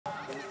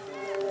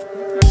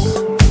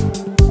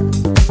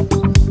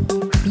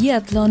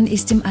Biathlon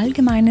ist im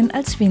Allgemeinen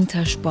als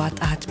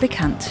Wintersportart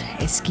bekannt.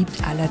 Es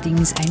gibt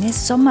allerdings eine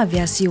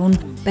Sommerversion,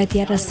 bei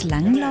der das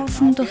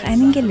Langlaufen durch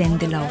einen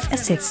Geländelauf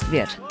ersetzt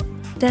wird.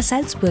 Der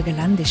Salzburger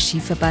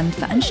Landesskiverband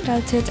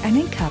veranstaltet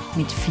einen Cup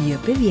mit 4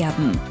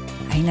 Bewerben.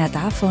 Einer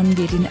davon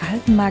wird in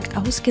Altenmarkt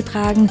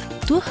ausgetragen,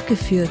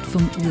 durchgeführt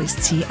vom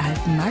USC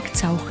Altenmarkt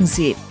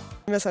Zauchensee.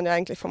 Wir sind ja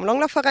eigentlich vom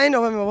Langlaufverein,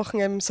 aber wir machen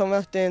im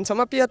Sommer den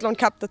Sommerbiathlon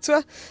Cup dazu,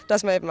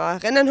 dass wir eben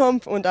auch Rennen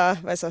haben und auch,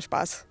 weil es auch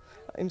Spaß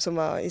im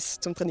Sommer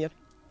ist zum Trainieren.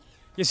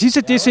 Jetzt ist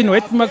ja das in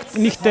Altenmarkt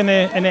nicht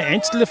eine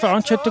einzelne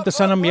Veranstaltung, das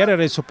sind auch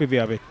mehrere so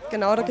Bewerbe.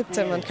 Genau, da gibt es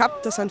eben einen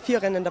Cup, da sind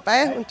 4 Rennen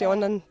dabei und die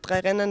anderen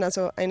 3 Rennen,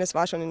 also eines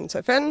war schon in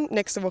Saalfelden,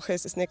 nächste Woche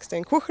ist das nächste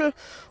in Kuchel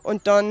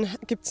und dann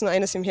gibt es noch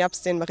eines im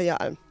Herbst in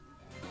Mariaalm.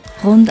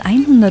 Rund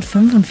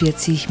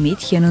 145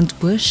 Mädchen und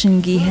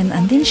Burschen gehen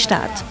an den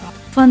Start,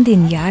 von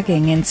den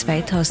Jahrgängen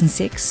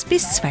 2006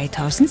 bis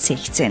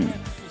 2016.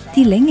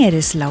 Die Länge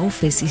des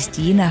Laufes ist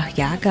je nach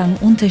Jahrgang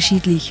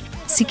unterschiedlich.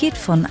 Sie geht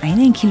von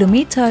 1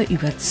 Kilometer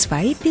über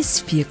 2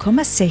 bis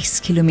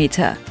 4,6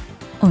 Kilometer.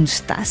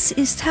 Und das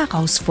ist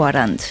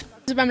herausfordernd.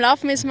 Also beim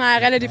Laufen ist mir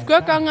relativ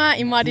gut gegangen.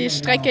 Ich meine, die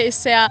Strecke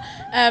ist sehr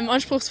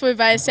anspruchsvoll,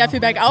 weil es sehr viel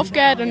bergauf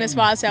geht und es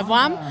war sehr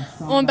warm.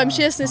 Und beim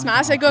Schießen ist mir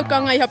auch sehr gut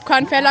gegangen. Ich habe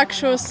keinen Fehler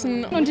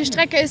geschossen. Und die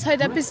Strecke ist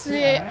halt ein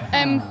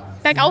bisschen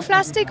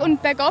bergauflastig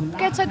und bergab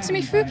geht es halt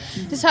ziemlich viel.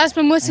 Das heißt,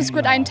 man muss es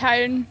gut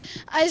einteilen.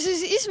 Also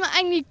es ist mir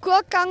eigentlich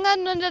gut gegangen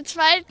und in der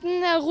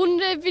zweiten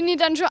Runde bin ich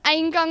dann schon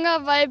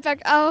eingegangen, weil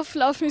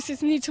bergauflaufen ist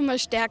jetzt nicht so meine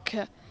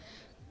Stärke.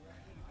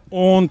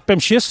 Und beim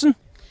Schießen?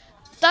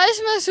 Da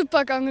ist mir super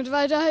gegangen,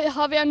 weil da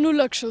habe ich einen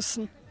Nuller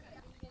geschossen.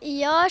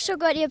 Ja, schon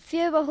gut. Ich habe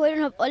 4 überholt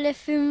und habe alle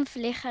 5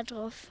 Löcher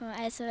getroffen.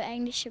 Also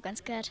eigentlich schon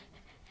ganz gut.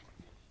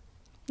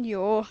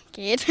 Ja,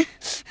 geht.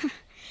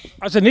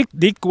 Also nicht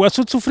gar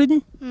so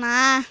zufrieden?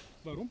 Nein.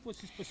 Warum? Was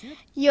ist passiert?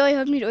 Ja, ich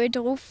habe nicht alle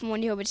getroffen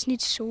und ich habe jetzt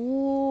nicht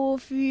so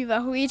viel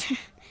überholt.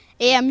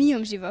 Eher mich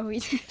haben sie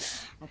überholt.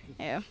 Okay.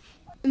 Ja.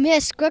 Mir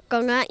ist es gut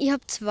gegangen. Ich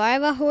habe 2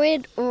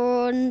 überholt,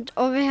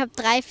 aber ich habe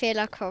 3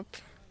 Fehler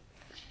gehabt.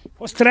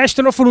 Hast 3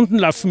 Strafrunden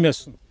laufen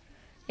müssen?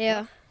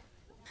 Ja.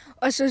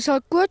 Also es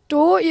hat gut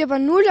da, ich habe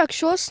einen Nuller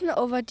geschossen,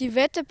 aber die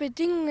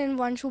Wetterbedingungen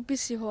waren schon ein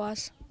bisschen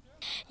heiß.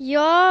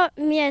 Ja,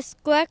 mir ist es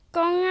gut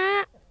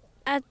gegangen.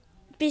 Ein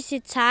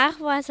bisschen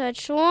zart war es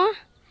halt schon.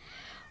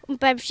 Und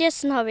beim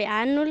Schießen habe ich auch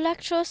einen Nuller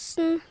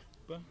geschossen.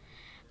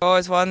 Ja,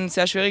 es waren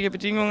sehr schwierige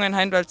Bedingungen,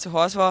 weil es zu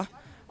heiß war,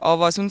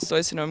 aber sonst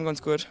alles in allem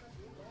ganz gut.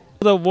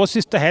 Oder was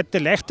ist dir heute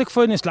leichter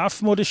gefallen, das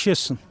Laufen oder das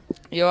Schießen?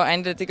 Ja,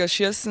 eindeutiger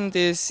Schießen,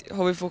 das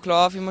habe ich von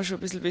klar auf immer schon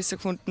ein bisschen besser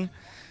gefunden.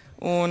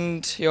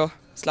 Und ja,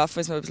 das Laufen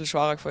ist mir ein bisschen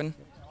schwerer gefallen.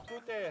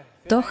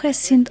 Doch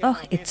es sind auch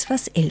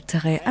etwas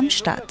Ältere am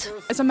Start.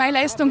 Also meine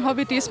Leistung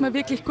habe ich diesmal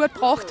wirklich gut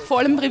gebracht. Vor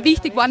allem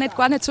wichtig war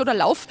gar nicht so der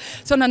Lauf,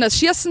 sondern das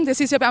Schießen. Das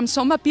ist ja beim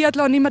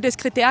Sommerbiathlon immer das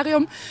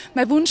Kriterium.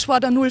 Mein Wunsch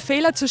war, da 0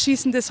 Fehler zu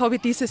schießen. Das habe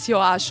ich dieses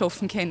Jahr auch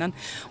schaffen können.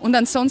 Und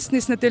ansonsten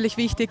ist natürlich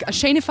wichtig, eine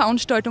schöne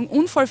Veranstaltung,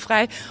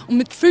 unfallfrei und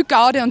mit viel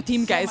Gaude und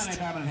Teamgeist.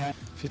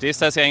 Für das,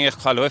 dass ich eigentlich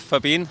kein Läufer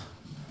bin,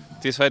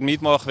 das halt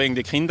mitmache wegen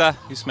der Kinder,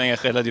 ist mir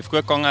eigentlich relativ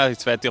gut gegangen. Die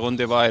zweite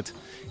Runde war halt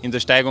in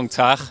der Steigung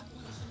zart,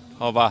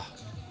 aber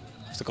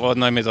auf der Geraden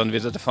nehme ich dann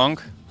wieder den Fang.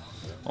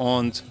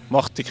 Und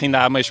macht die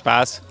Kinder auch mal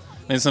Spaß,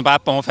 wenn sie den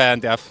Papa anfeiern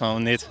dürfen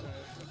und nicht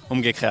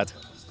umgekehrt.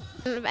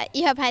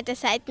 Ich habe heute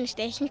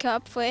Seitenstechen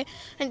gehabt voll,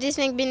 und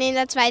deswegen bin ich in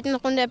der zweiten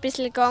Runde ein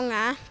bisschen gegangen.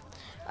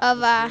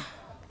 Aber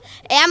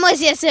er muss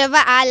ja selber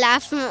auch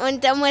laufen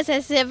und da muss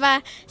er selber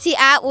sich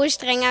auch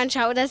anstrengen und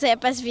schauen, dass er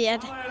etwas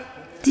wird.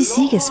 Die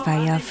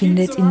Siegesfeier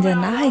findet in der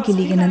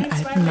nahegelegenen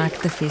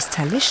Altenmarkter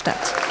Festhalle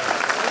statt.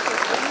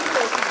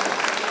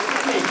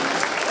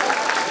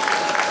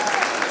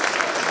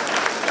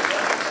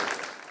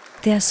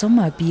 Der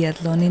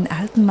Sommerbiathlon in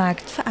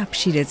Altenmarkt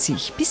verabschiedet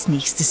sich bis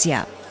nächstes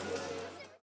Jahr.